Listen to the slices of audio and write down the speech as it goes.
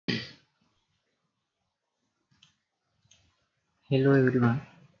Hello everyone.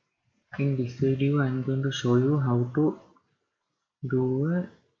 In this video I am going to show you how to do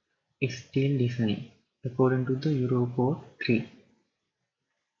a steel design according to the Eurocode 3.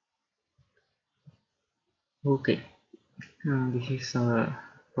 Okay, this is our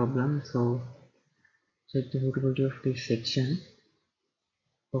problem. So check the suitability of this section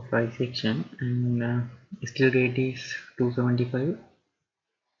of I section, and steel rate is 275.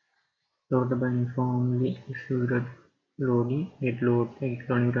 Loaded by uniformly distributed loading, head load 8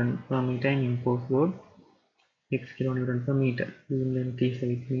 kN per meter and impulse load 6 kN per meter. Beam length is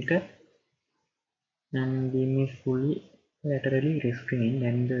 8 meter and beam is fully laterally restrained,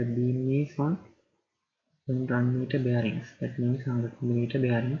 and the beam is on 1 meter bearings. That means 100 millimeter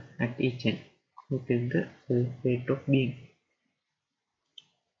bearings at each end. This is the weight of beam.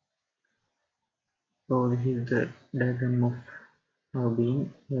 So this is the diagram of our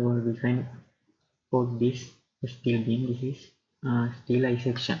beam. We will design for this steel beam. This is steel I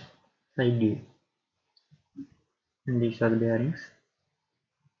section side view, and these are the bearings.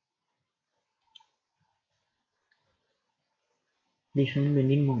 Design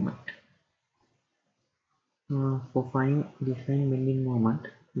bending moment. For finding design bending moment,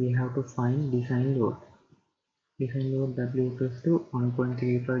 we have to find design load. Design load W equals to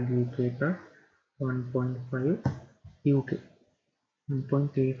 1.35 UK per 1.5 UK.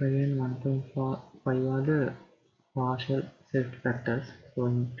 1.35 and 1.5 are the partial safety factors. So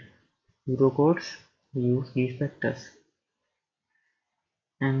in Eurocodes we use these factors.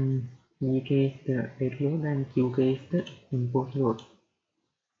 And VK is the dead load and QK is the imposed load.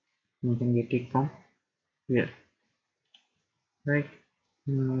 You can get it from here. Right?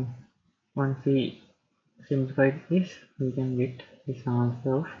 Once we simplify this, we can get this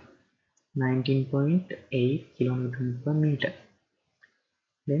answer of 19.8 kN per meter.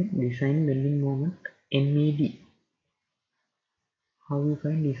 Then design bending moment MED. How we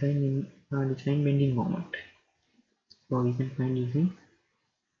find design bending moment? So we can find using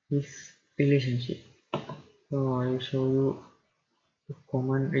this relationship. So I will show you the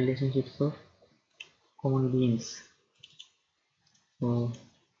common relationships of common beams. So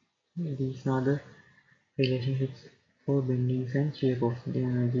these are the relationships for bendings and shear force.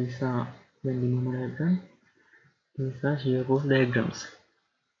 These are bending moment diagram. These are shear force diagrams.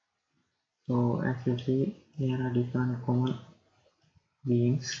 So as you see, there are different common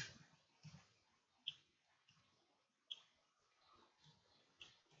beams.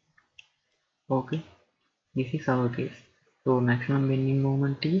 Okay, this is our case. So maximum bending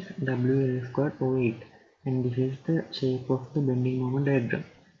moment is WL squared over 8, and this is the shape of the bending moment diagram,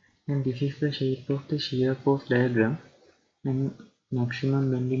 and this is the shape of the shear force diagram. And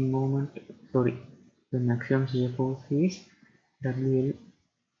maximum bending moment, the maximum shear force is WL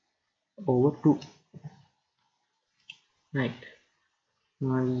over 2. Right,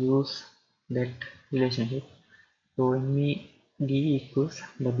 now we use that relationship. So MED equals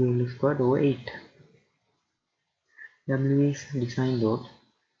WL squared over 8. W is design load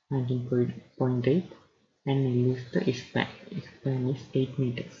 19.8, and L is the span. Span is 8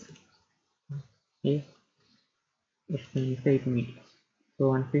 meters. Okay, span is 8 meters. So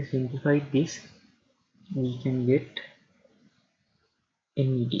once we simplify this, we can get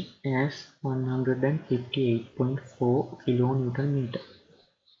MED as 158.4 kilonewton meter.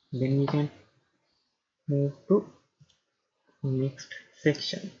 Then we can move to next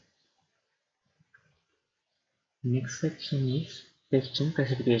section. Next section is section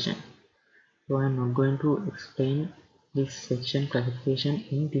classification. So I am not going to explain this section classification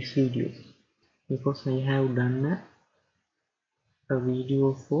in this video, because I have done a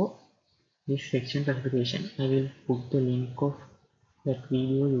video for this section classification. I will put the link of that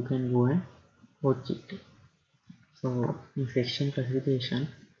video. You can go and watch it. So in section classification,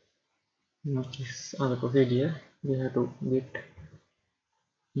 this other procedure, we have to get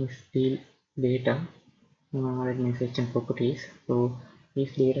steel data. Let me section properties. So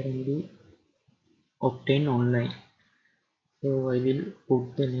this data can be obtained online. So I will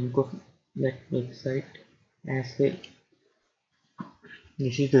put the link of that website as well.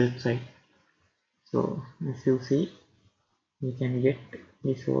 This is the website. So as you see, we can get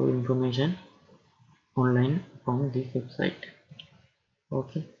this whole information online from this website.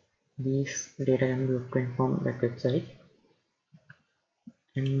 Okay, these data can be obtained from that website.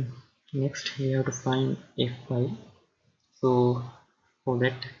 And next we have to find F5. So for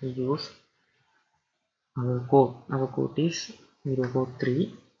that we use our code. Our code is Eurocode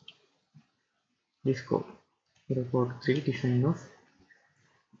 3. This code, Eurocode 3, design of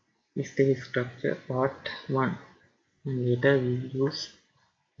steel structure part 1, and later we use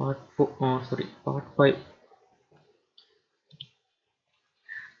part 5.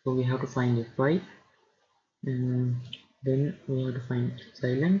 So we have to find fy, and then we have to find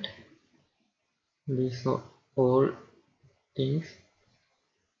silent. These are all things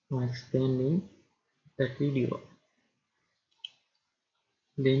are explained in that video.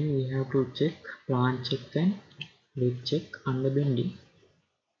 Then we have to check plant check and lid check under bending.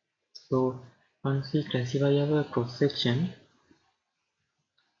 So once we classify our cross section,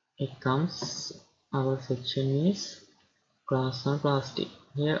 it comes, our section is class 1 plastic.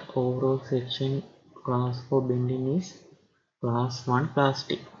 Here overall section class for bending is class 1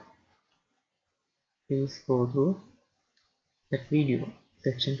 plastic. Please go through that video,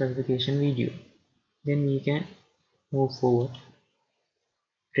 section classification video. Then we can move forward.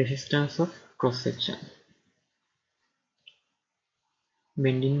 Resistance of cross section.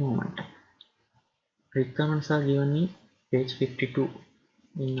 Bending moment. Requirements are given in page 52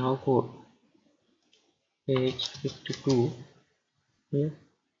 in our code. Page 52. Here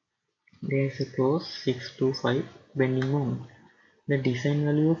there is a clause 625 bending moment. The design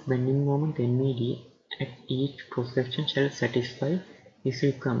value of bending moment MED at each cross section shall satisfy this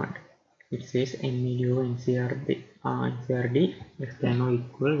requirement. It says MED over NCRD less than or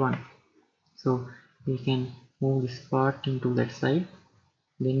equal 1. So we can move this part into that side.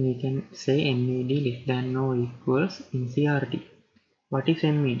 Then we can say MED less than or equals NCRD. What is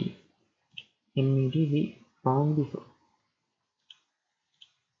MED? MED we found before.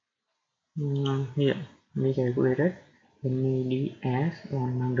 Here we calculated MED as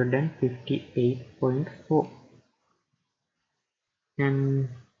 158.4, and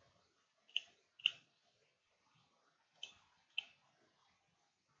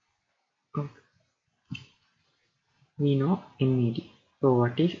we know MED. So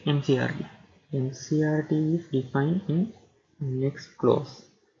what is MCRD? MCRD is defined in next clause.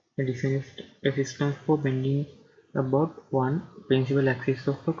 The design resistance for bending about one principal axis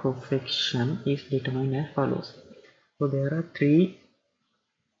of a cross section is determined as follows. So there are three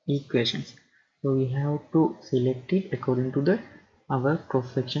equations. So we have to select it according to our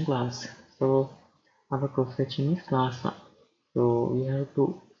cross section class. So our cross section is class 1. So we have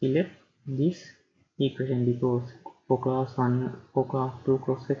to select this equation because for class 1 or class 2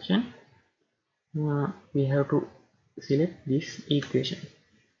 cross section we have to select this equation.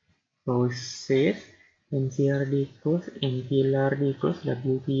 So it says NCRD equals NPLRD equals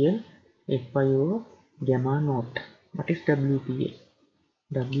WPL FI over gamma naught. What is WPL?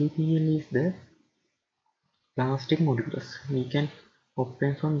 WPL is the plastic modulus. We can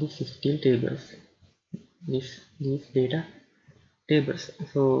obtain from these steel tables, these data tables.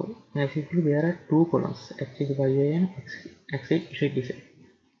 So as you see, there are two columns, axis YY and axis ZZ.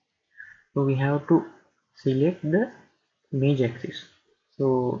 So we have to select the image axis.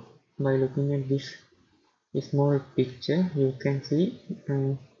 So by looking at this small picture, you can see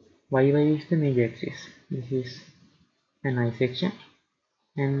YY is the image axis. This is an I section,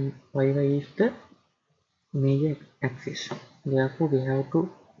 and YY is the major axis. Therefore we have to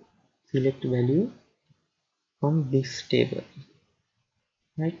select value from this table,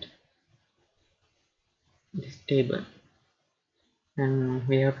 right? This table, and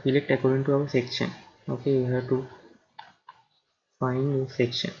we have to select according to our section. Okay, we have to find this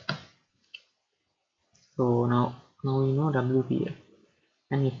section. So now we know WPL,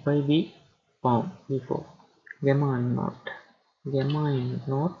 and if I be found before gamma n naught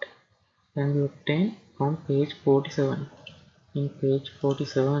can be obtained from page 47. In page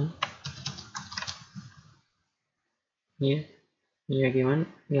 47, here we are given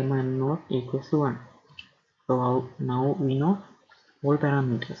gamma n naught equals to 1. So now we know all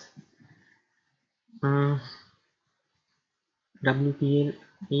parameters. WPL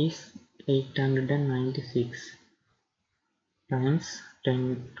is 896 times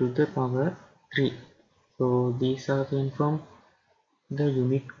 10 to the power 3. So these are came from the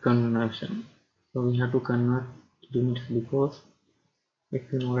unit conversion. So we have to convert units because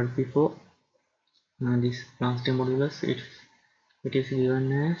if you know that before, this plastic modulus it is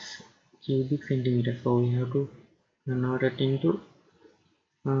given as cubic centimeter. So we have to convert it into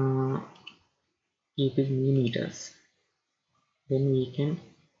cubic millimeters. Then we can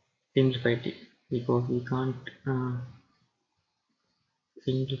simplify it because we can't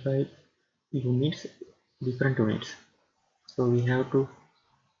simplify units, different units. So we have to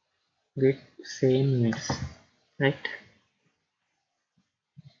get same units, right?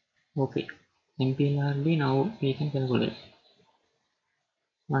 Okay, MPLRD now we can calculate.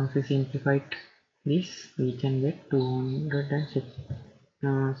 Once we simplified this, we can get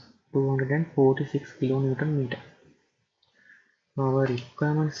 246 kilonewton meter. Our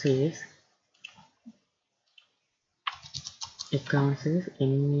requirement says a command says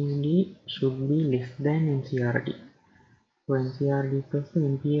NAD should be less than NCRD. So NCRD equals to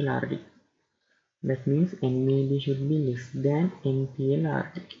NPLRD. That means NAD should be less than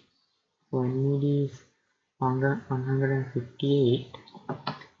NPLRD. So NAD is 158,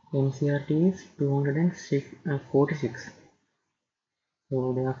 NCRD is 246.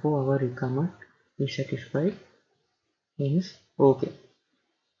 So therefore our requirement is satisfied, hence okay.